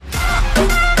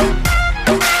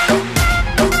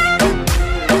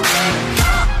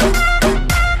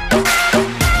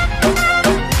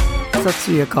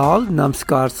Sri Akal,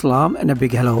 Namaskar, Salam, and a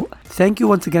big hello. Thank you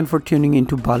once again for tuning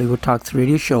into Bollywood Talks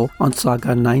radio show on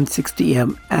Saga 960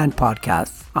 AM and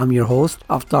podcasts. I'm your host,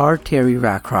 Avtar Terry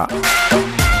Rakra.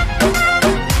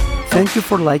 Thank you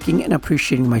for liking and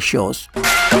appreciating my shows.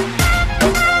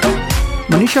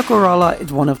 Manisha Koirala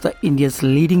is one of the India's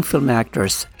leading film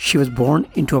actors. She was born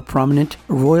into a prominent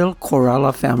royal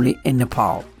Koirala family in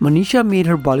Nepal. Manisha made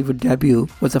her Bollywood debut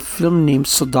with a film named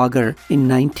Saudagar in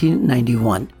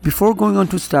 1991. Before going on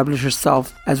to establish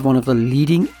herself as one of the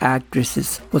leading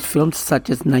actresses with films such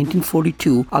as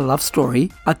 1942, A Love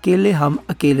Story, Akele Hum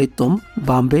Akele Tum,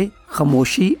 Bombay,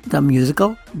 Khamoshi, the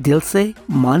musical, Dil Se,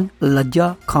 Man,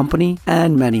 Lajja, Company,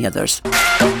 and many others.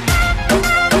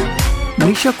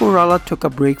 Manisha Koirala took a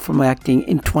break from acting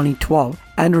in 2012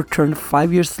 and returned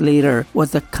 5 years later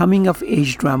with the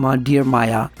coming-of-age drama Dear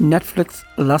Maya, Netflix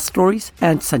Love Stories,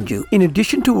 and Sanju. In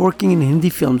addition to working in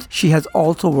Hindi films, she has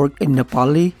also worked in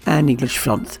Nepali and English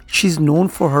films. She's known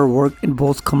for her work in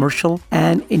both commercial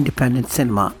and independent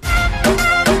cinema.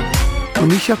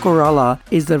 Manisha Koirala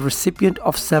is the recipient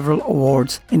of several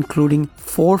awards, including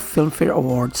 4 Filmfare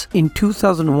Awards. In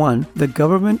 2001, the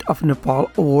government of Nepal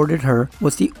awarded her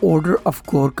with the Order of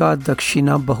Gorkha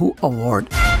Dakshina Bahu Award.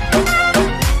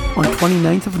 On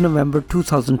 29th of November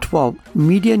 2012,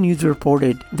 media news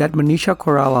reported that Manisha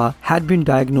Koirala had been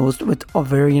diagnosed with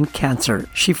ovarian cancer.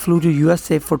 She flew to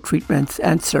USA for treatments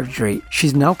and surgery.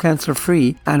 She's now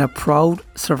cancer-free and a proud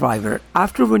survivor.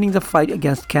 After winning the fight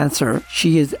against cancer,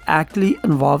 she is actively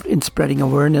involved in spreading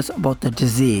awareness about the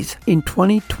disease. In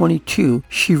 2022,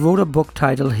 she wrote a book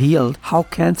titled Healed: How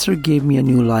Cancer Gave Me a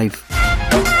New Life.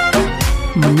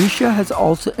 Manisha has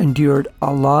also endured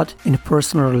a lot in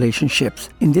personal relationships.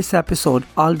 In this episode,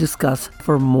 I'll discuss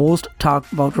for most talk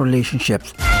about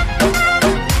relationships.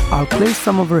 I'll play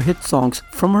some of her hit songs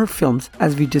from her films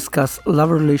as we discuss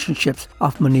love relationships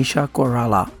of Manisha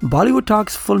Koirala. Bollywood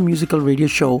Talks full musical radio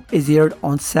show is aired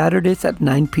on Saturdays at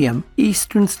 9 p.m.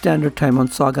 Eastern Standard Time on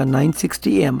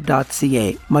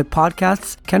saga960am.ca. My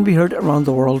podcasts can be heard around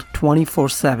the world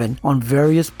 24/7 on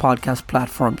various podcast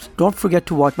platforms. Don't forget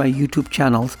to watch my YouTube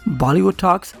channels Bollywood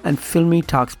Talks and Filmy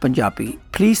Talks Punjabi.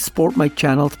 Please support my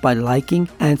channels by liking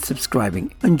and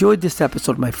subscribing. Enjoy this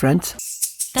episode, my friends.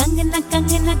 Kangana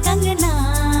kangana kangana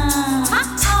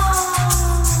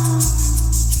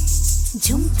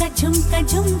Jhumka jhumka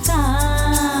jhumka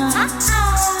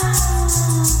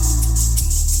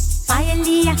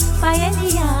Payaliya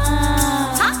payaliya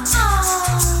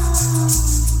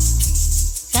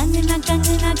Kangana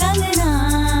kangana kangana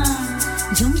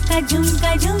Jhumka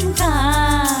jhumka jhumka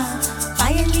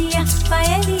Payaliya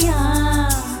payaliya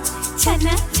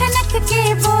Chana chanak ke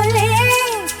bole.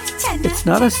 It's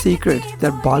not a secret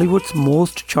that Bollywood's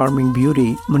most charming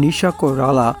beauty, Manisha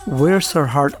Koirala, wears her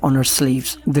heart on her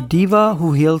sleeves. The diva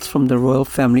who hails from the royal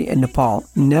family in Nepal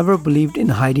never believed in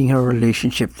hiding her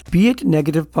relationships. Be it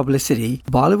negative publicity,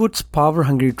 Bollywood's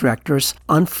power-hungry directors,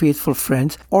 unfaithful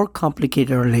friends, or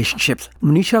complicated relationships,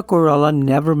 Manisha Koirala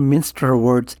never minced her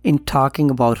words in talking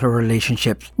about her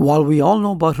relationships. While we all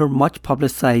know about her much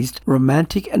publicized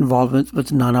romantic involvement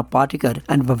with Nana Patekar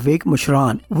and Vivek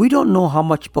Mushran, we don't know how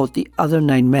much about the other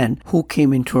 9 men who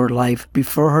came into her life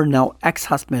before her now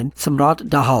ex-husband Samrat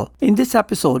Dahal. In this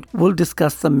episode, we'll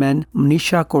discuss the men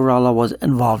Manisha Koirala was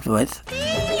involved with.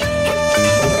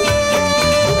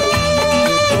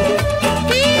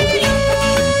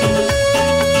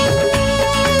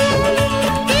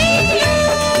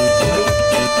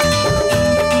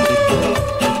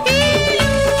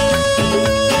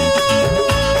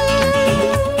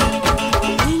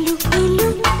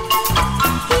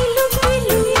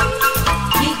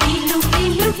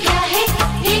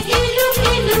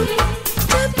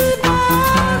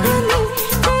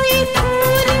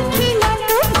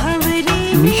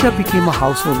 Manisha became a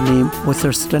household name with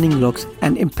her stunning looks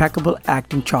and impeccable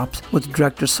acting chops with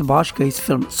director Subhash Ghai's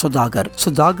film Saudagar.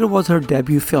 Saudagar was her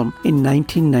debut film in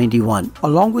 1991.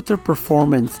 Along with her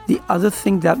performance, the other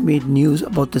thing that made news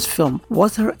about this film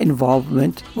was her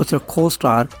involvement with her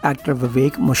co-star actor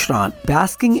Vivek Mushran.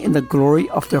 Basking in the glory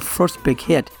of their first big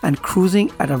hit and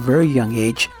cruising at a very young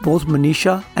age, both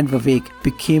Manisha and Vivek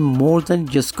became more than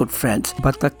just good friends.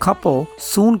 But the couple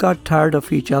soon got tired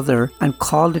of each other and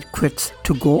called it quits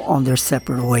to go on their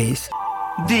separate ways.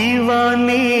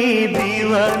 दीवानी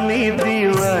दीवानी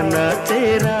दीवाना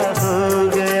तेरा हो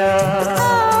गया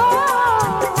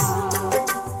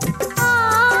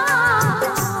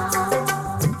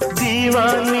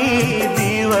दीवानी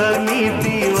दीवानी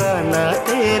दीवाना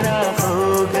तेरा हो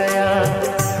गया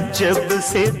जब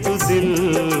से तू दिल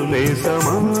में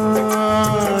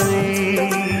समाई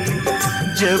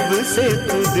जब से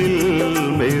तू दिल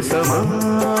में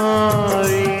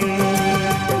समाई।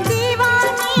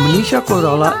 Manisha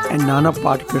Koirala and Nana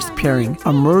Patekar's pairing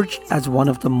emerged as one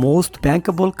of the most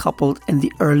bankable couples in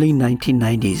the early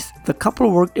 1990s. The couple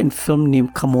worked in film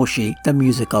named Kamoshi, the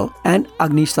musical, and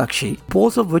Agni Sakshi,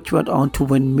 both of which went on to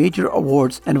win major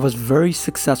awards and was very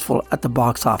successful at the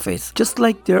box office. Just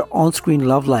like their on-screen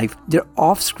love life, their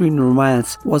off-screen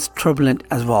romance was turbulent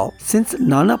as well. Since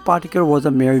Nana Patekar was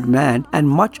a married man and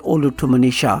much older to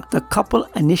Manisha, the couple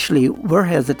initially were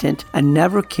hesitant and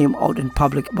never came out in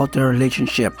public about their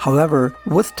relationship. However,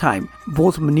 with time,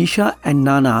 both Manisha and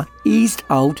Nana eased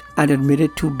out and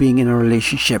admitted to being in a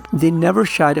relationship. They never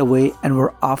shied away and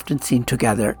were often seen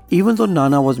together. Even though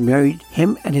Nana was married,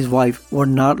 him and his wife were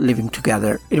not living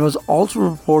together. It was also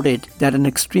reported that an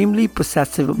extremely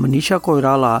possessive Manisha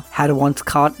Koirala had once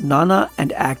caught Nana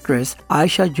and actress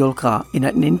Aisha Jolka in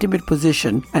an intimate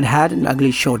position and had an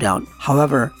ugly showdown.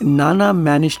 However, Nana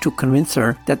managed to convince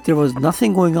her that there was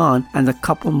nothing going on and the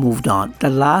couple moved on. The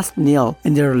last nail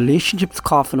in their relationship's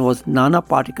coffin was Nana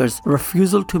Patekar's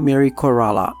refusal to marry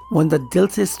Koirala. When the Dil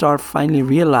Se star finally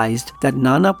realized that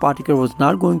Nana Patekar was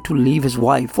not going to leave his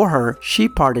wife for her, she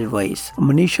parted ways.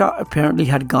 Manisha apparently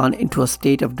had gone into a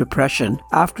state of depression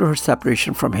after her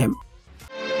separation from him.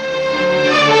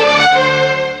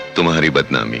 तुम्हारी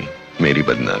बदनामी, मेरी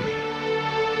बदनामी।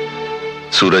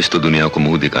 सूरज तो दुनिया को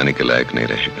मुंह दिखाने के लायक नहीं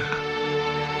रहेगा।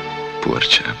 Poor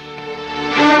chap.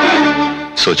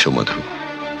 सोचो मधु,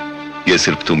 ये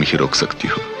सिर्फ तुम ही रोक सकती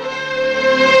हो।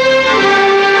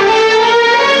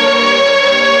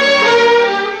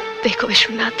 देखो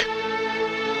विश्वनाथ,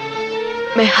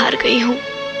 मैं हार गई हूं।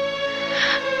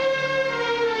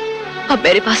 अब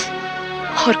मेरे पास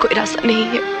और कोई रास्ता नहीं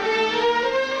है।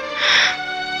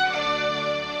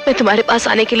 मैं तुम्हारे पास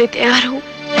आने के लिए तैयार हूं,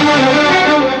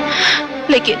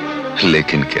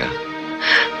 लेकिन क्या?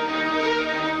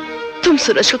 तुम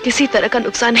सूरज को किसी तरह का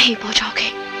नुकसान नहीं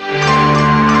पहुंचाओगे।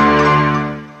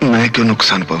 मैं क्यों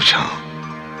नुकसान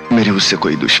पहुंचाऊं? मेरी उससे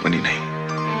कोई दुश्मनी नहीं,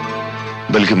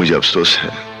 बल्कि मुझे अफसोस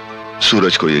है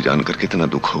सूरज को यह जानकर कितना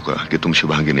दुख होगा कि तुम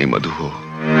शुभांगी नहीं मधु हो।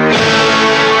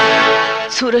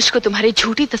 सूरज को तुम्हारी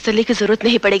झूठी तसल्ली की जरूरत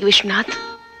नहीं पड़ेगी विश्वनाथ।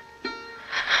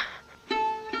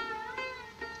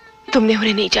 तुमने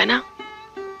उन्हें नहीं जाना,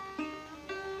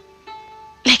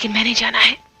 लेकिन मैंने जाना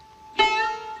है।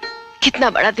 कितना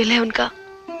बड़ा दिल है उनका,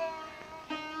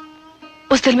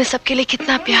 उस दिल में सबके लिए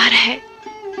कितना प्यार है।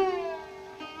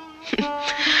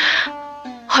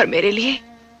 और मेरे लिए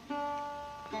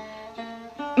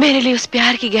उस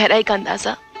प्यार की गहराई का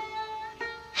अंदाजा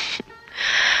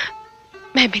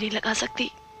मैं भी नहीं लगा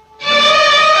सकती।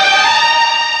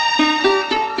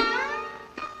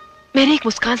 मेरी एक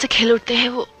मुस्कान से खेल उठते हैं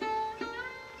वो।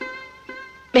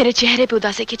 मेरे चेहरे पे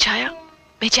उदासी की छाया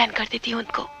बेचैन कर देती है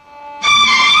उनको।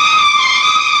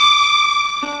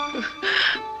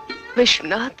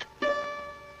 विश्वनाथ,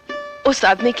 उस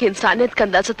आदमी की इंसानियत का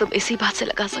अंदाजा तुम इसी बात से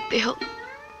लगा सकते हो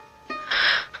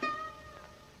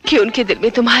कि उनके दिल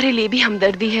में तुम्हारे लिए भी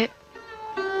हमदर्दी है।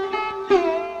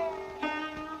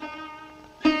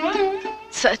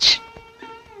 सच,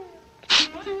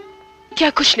 क्या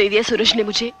कुछ नहीं दिया सूरज ने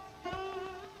मुझे?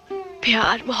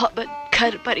 प्यार, मोहब्बत,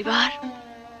 घर, परिवार।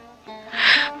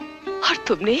 और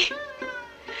तुमने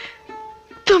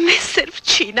सिर्फ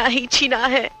छीना ही छीना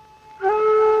है।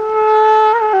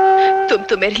 तुम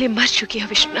तो मेरे लिए मर चुकी हो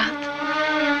विश्वनाथ,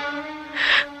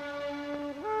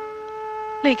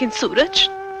 लेकिन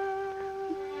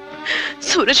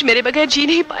सूरज मेरे बगैर जी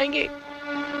नहीं पाएंगे।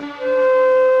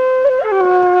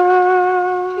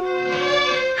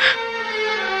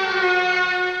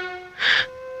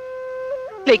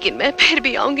 लेकिन मैं फिर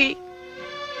भी आऊंगी,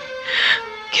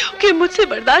 क्योंकि मुझसे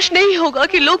बर्दाश्त नहीं होगा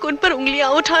कि लोग उन पर उंगलियां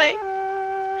उठाएं,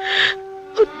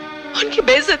 उनकी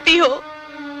बेइज्जती हो।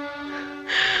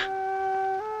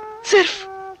 सिर्फ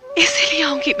इसीलिए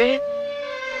आऊंगी मैं।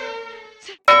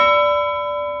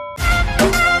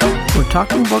 We're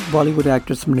talking about Bollywood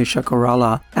actress Manisha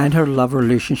Koirala and her love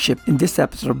relationship in this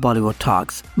episode of Bollywood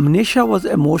Talks. Manisha was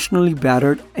emotionally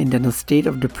battered and in a state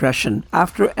of depression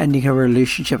after ending her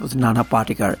relationship with Nana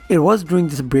Patekar. It was during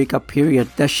this breakup period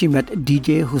that she met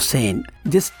DJ Hussain.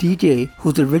 This DJ,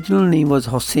 whose original name was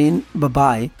Hossein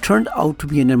Babai, turned out to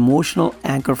be an emotional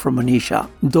anchor for Manisha.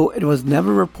 Though it was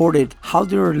never reported how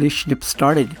their relationship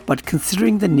started, but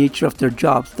considering the nature of their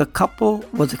jobs, the couple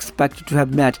was expected to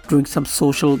have met during some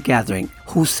social gathering.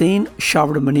 Hussein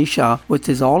showered Manisha with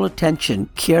his all attention,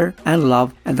 care and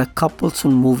love, and the couple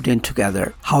soon moved in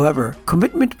together. However,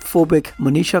 commitment-phobic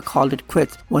Manisha called it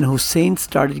quits when Hussein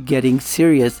started getting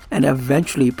serious and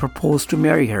eventually proposed to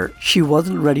marry her. She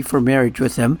wasn't ready for marriage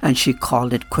with him and she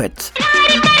called it quits.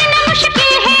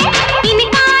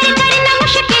 इनकार करना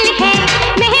मुश्किल है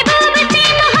महबूब से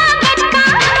मोहब्बत का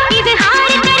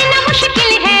इजहार करना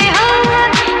मुश्किल है हो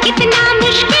कितना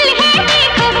मुश्किल है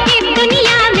देखो इस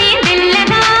दुनिया में दिल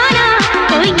लगाना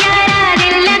ओ यारा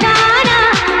दिल लगाना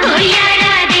ओ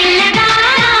यारा दिल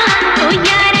लगाना ओ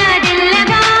यारा दिल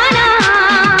लगाना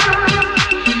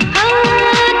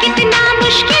कितना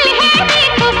मुश्किल है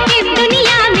देखो इस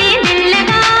दुनिया में दिल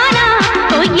लगाना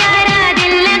ओ यारा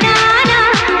दिल लगाना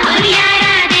ओ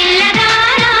यारा दिल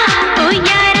लगाना ओ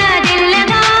यारा दिल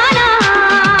लगाना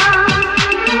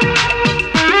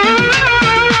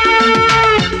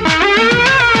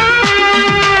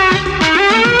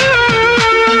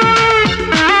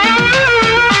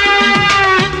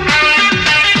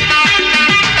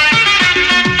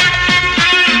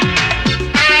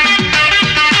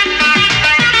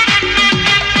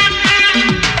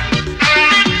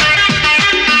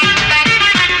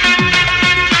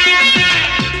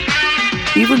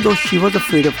Even though she was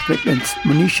afraid of commitments,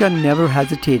 Manisha never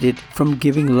hesitated from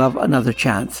giving love another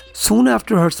chance. Soon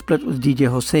after her split with DJ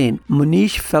Hussain,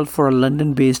 Manish fell for a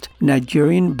London-based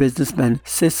Nigerian businessman,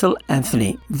 Cecil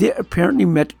Anthony. They apparently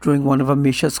met during one of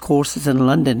Manisha's courses in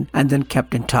London and then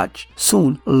kept in touch.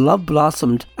 Soon, love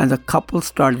blossomed and the couple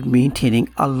started maintaining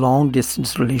a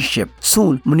long-distance relationship.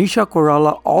 Soon, Manisha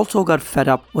Koirala also got fed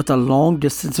up with the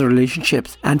long-distance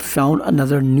relationships and found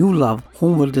another new love,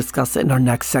 whom we'll discuss in our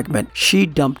next segment. She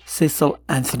dumped Cecil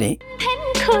Anthony.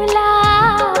 खुला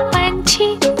पंछी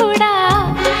उड़ा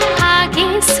आगे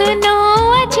सुनो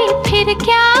अजी फिर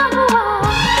क्या हुआ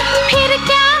फिर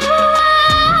क्या हुआ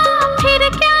फिर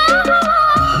क्या हुआ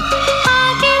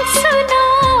आगे सुनो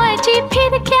अजी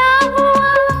फिर क्या हुआ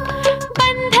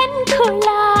बंधन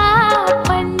खुला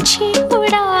पंछी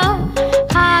उड़ा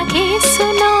आगे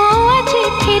सुनो अजी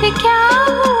फिर क्या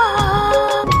हुआ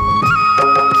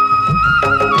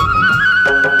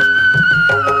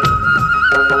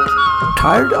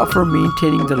Tired of her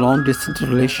maintaining the long-distance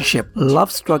relationship,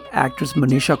 love-struck actress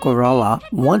Manisha Koirala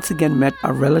once again met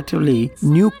a relatively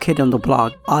new kid on the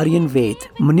block, Aryan Vaid.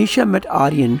 Manisha met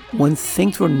Aryan when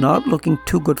things were not looking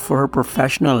too good for her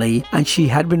professionally and she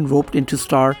had been roped into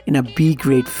star in a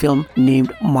B-grade film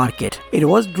named Market. It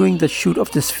was during the shoot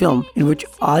of this film in which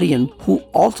Aryan, who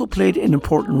also played an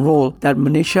important role, that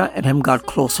Manisha and him got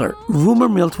closer. Rumor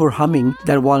mills were humming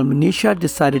that while Manisha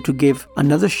decided to give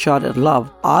another shot at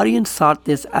love, Aryan saw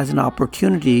this as an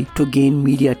opportunity to gain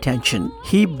media attention.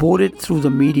 He boated through the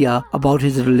media about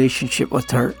his relationship with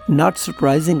her. Not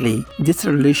surprisingly, this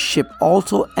relationship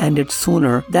also ended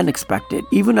sooner than expected.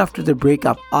 Even after the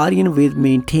breakup, Aryan Vaid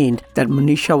maintained that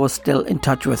Manisha was still in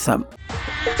touch with him.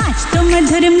 आज तो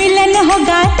मधुर मिलन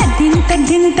होगा तदिन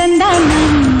तंदानम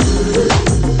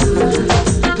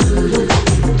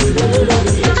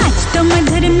आज तो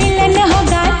मधुर मिलन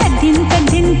होगा तदिन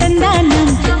तंदानम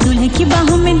दूल्हे की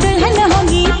बाहों में दुल्हन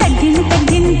होगी तदिन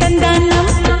तंदानम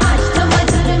आज तो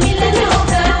मधुर मिलन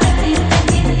होगा तदिन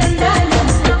तंदानम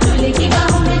दूल्हे की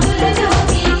बाहों में दुल्हन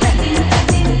होगी तदिन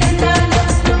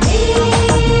तंदानम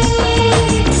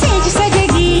says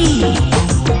सजेगी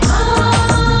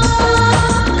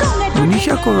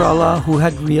Manisha Koirala, who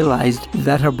had realized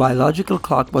that her biological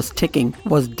clock was ticking,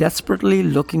 was desperately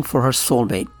looking for her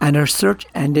soulmate, and her search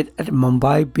ended at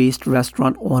Mumbai-based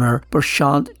restaurant owner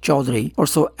Prashant Chaudhary, or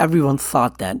so everyone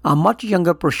thought then. A much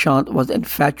younger Prashant was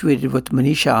infatuated with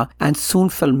Manisha and soon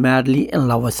fell madly in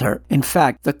love with her. In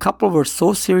fact, the couple were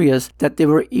so serious that they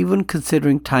were even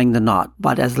considering tying the knot.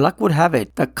 But as luck would have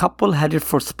it, the couple headed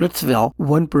for Splitsville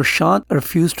when Prashant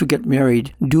refused to get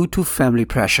married due to family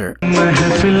pressure.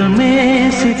 महफिल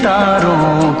में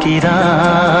सितारों की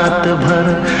रात भर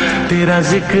तेरा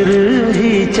जिक्र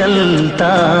ही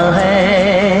चलता है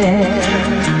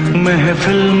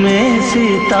महफिल में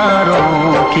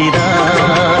सितारों की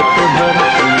रात भर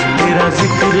तेरा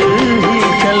जिक्र ही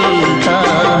चलता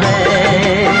है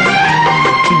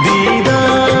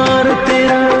दीदार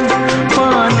तेरा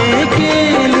पाने के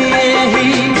लिए ही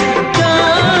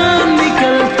जान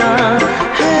निकलता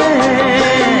है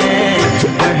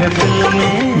महफिल में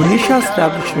Manisha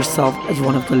established herself as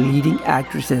one of the leading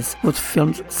actresses with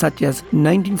films such as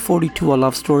 1942 A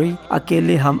Love Story,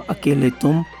 Akele Hum Akele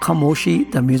Tum, Khamoshi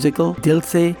the Musical, Dil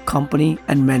Se, Company,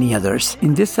 and many others.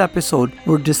 In this episode,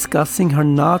 we're discussing her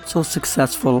not so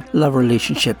successful love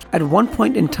relationships. At one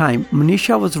point in time,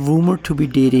 Manisha was rumored to be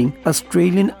dating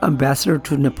Australian ambassador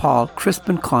to Nepal,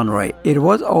 Crispin Conroy. It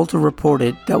was also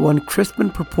reported that when Crispin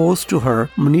proposed to her,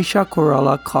 Manisha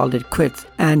Koirala called it quits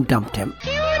and dumped him.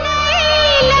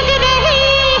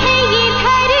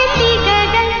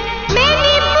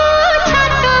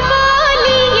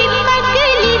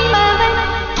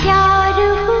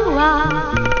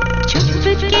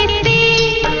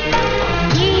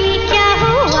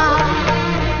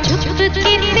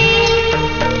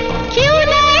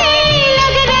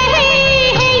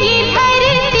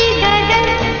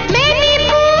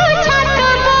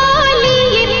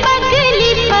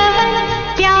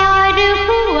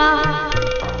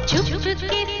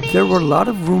 were a lot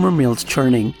of rumor mills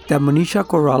churning that Manisha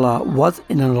Koirala was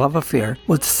in a love affair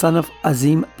with the son of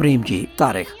Azim Premji,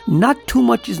 Tariq. Not too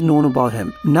much is known about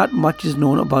him. Not much is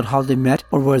known about how they met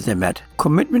or where they met.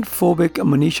 Commitment-phobic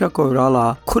Manisha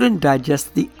Koirala couldn't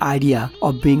digest the idea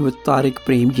of being with Tariq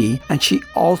Premji, and she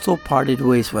also parted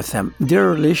ways with him. Their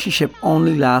relationship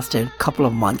only lasted a couple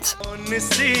of months.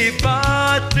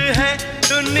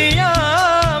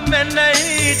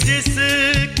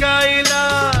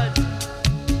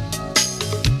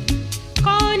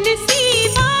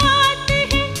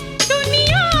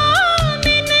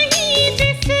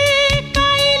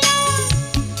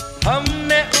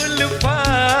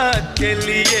 के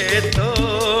लिए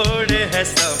तोड़े हैं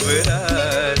सब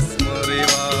रस्म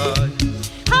रिवाज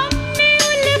हमने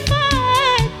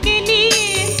उल्फत के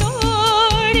लिए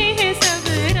तोड़े हैं सब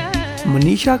रस्म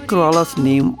Manisha Koirala's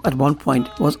name at one point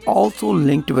was also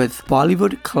linked with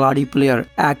Bollywood Khiladi player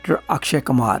actor Akshay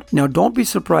Kumar. Now don't be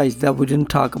surprised that we didn't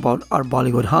talk about our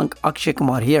Bollywood hunk Akshay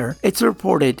Kumar here. It's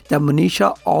reported that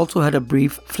Manisha also had a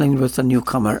brief fling with the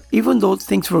newcomer. Even though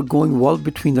things were going well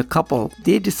between the couple,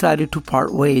 they decided to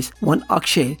part ways when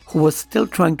Akshay, who was still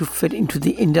trying to fit into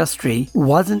the industry,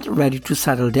 wasn't ready to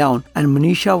settle down and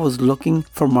Manisha was looking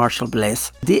for martial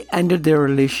bliss. They ended their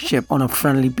relationship on a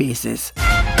friendly basis.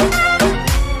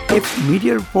 If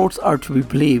media reports are to be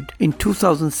believed, in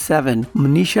 2007,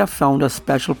 Manisha found a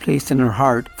special place in her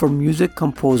heart for music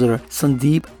composer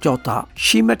Sandeep Chauta.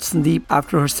 She met Sandeep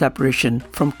after her separation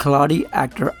from Khiladi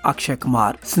actor Akshay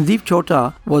Kumar. Sandeep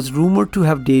Chauta was rumored to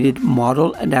have dated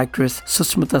model and actress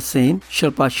Susmita Sen,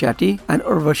 Shilpa Shetty, and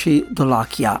Urvashi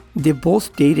Dholakia. They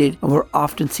both dated and were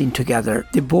often seen together.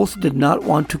 They both did not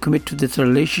want to commit to this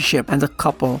relationship, and the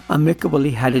couple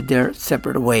amicably headed their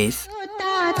separate ways.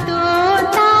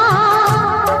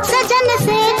 सजन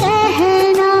से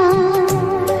कहना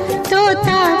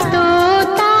तोता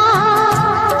तोता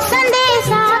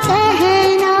संदेशा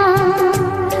कहना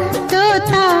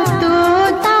तोता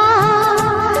तोता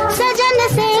सजन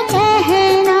से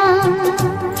कहना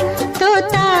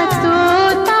तोता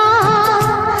तोता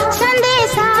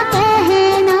संदेशा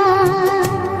कहना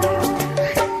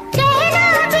कहना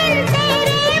बिन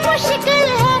तेरे मुश्किल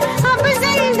है अब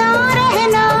जिंदा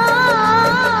रहना.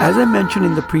 As I mentioned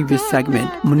in the previous segment,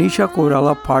 Manisha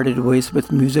Koirala parted ways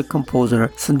with music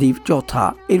composer Sandeep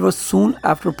Chauta. It was soon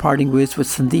after parting ways with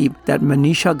Sandeep that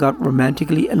Manisha got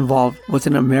romantically involved with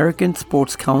an American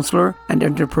sports counselor and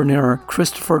entrepreneur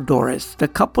Christopher Doris. The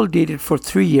couple dated for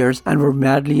 3 years and were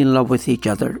madly in love with each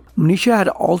other. Manisha had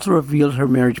also revealed her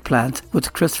marriage plans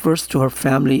with Christopher's to her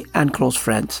family and close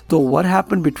friends. Though what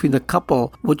happened between the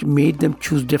couple, which made them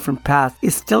choose different paths,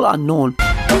 is still unknown.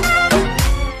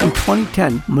 In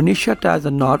 2010, Manisha ties a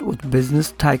knot with business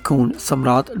tycoon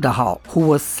Samrat Dahal, who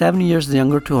was 7 years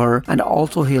younger to her and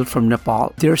also hailed from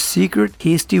Nepal. Their secret,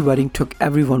 hasty wedding took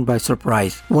everyone by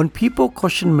surprise. When people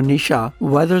questioned Manisha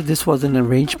whether this was an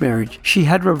arranged marriage, she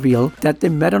had revealed that they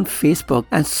met on Facebook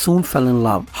and soon fell in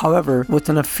love. However,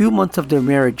 within a few months of their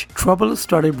marriage, trouble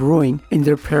started brewing in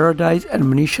their paradise and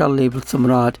Manisha labeled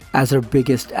Samrat as her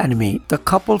biggest enemy. The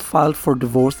couple filed for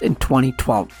divorce in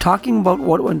 2012. Talking about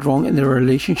what went wrong in their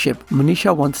relationship,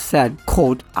 Manisha once said,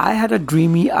 quote, "I had a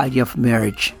dreamy idea of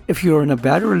marriage. If you're in a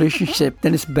bad relationship,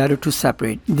 then it's better to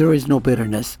separate. There is no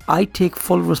bitterness. I take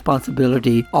full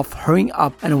responsibility of hurrying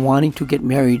up and wanting to get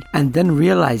married and then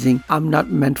realizing I'm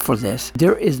not meant for this.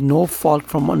 There is no fault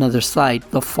from another side.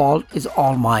 The fault is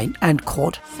all mine." End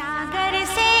quote. सागर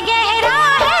से गहरा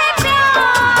है प्यार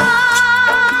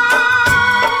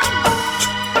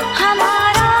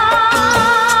हमारा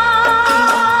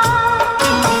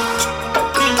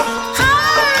हम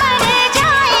मर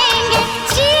जाएंगे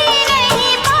जी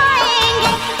नहीं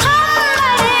पाएंगे हम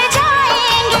मर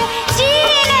जाएंगे जी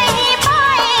नहीं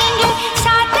पाएंगे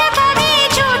साथ कभी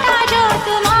झूठा जो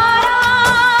तुम्हारा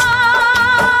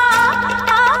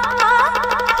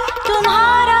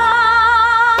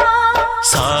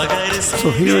So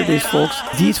here it is, folks.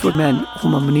 These were men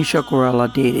whom Manisha Koirala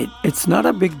dated. It's not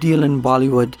a big deal in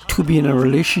Bollywood to be in a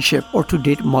relationship or to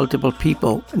date multiple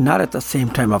people, not at the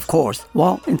same time, of course.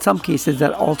 Well, in some cases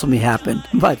that also may happen.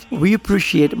 But we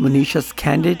appreciate Manisha's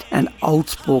candid and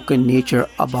outspoken nature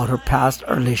about her past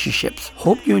relationships.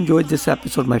 Hope you enjoyed this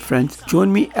episode, my friends. Join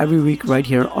me every week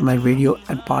right here on my radio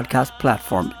and podcast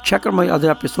platform. Check out my other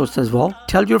episodes as well.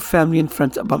 Tell your family and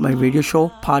friends about my radio show,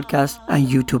 podcast, and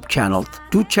YouTube channels.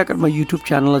 Do check out my YouTube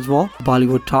channel as well,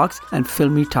 Bollywood Talks and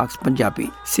Filmy Talks Punjabi.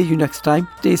 See you next time.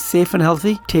 Stay safe and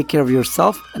healthy. Take care of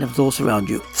yourself and of those around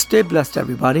you. Stay blessed,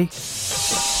 everybody.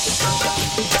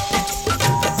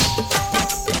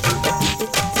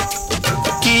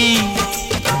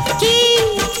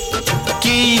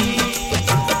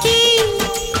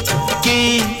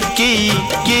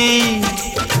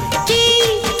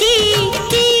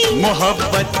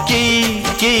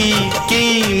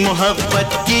 की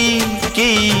मोहब्बत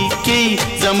की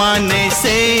जमाने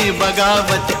से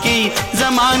बगावत की,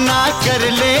 जमाना कर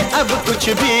ले अब कुछ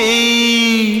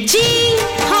भी। जी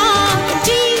हाँ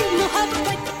जी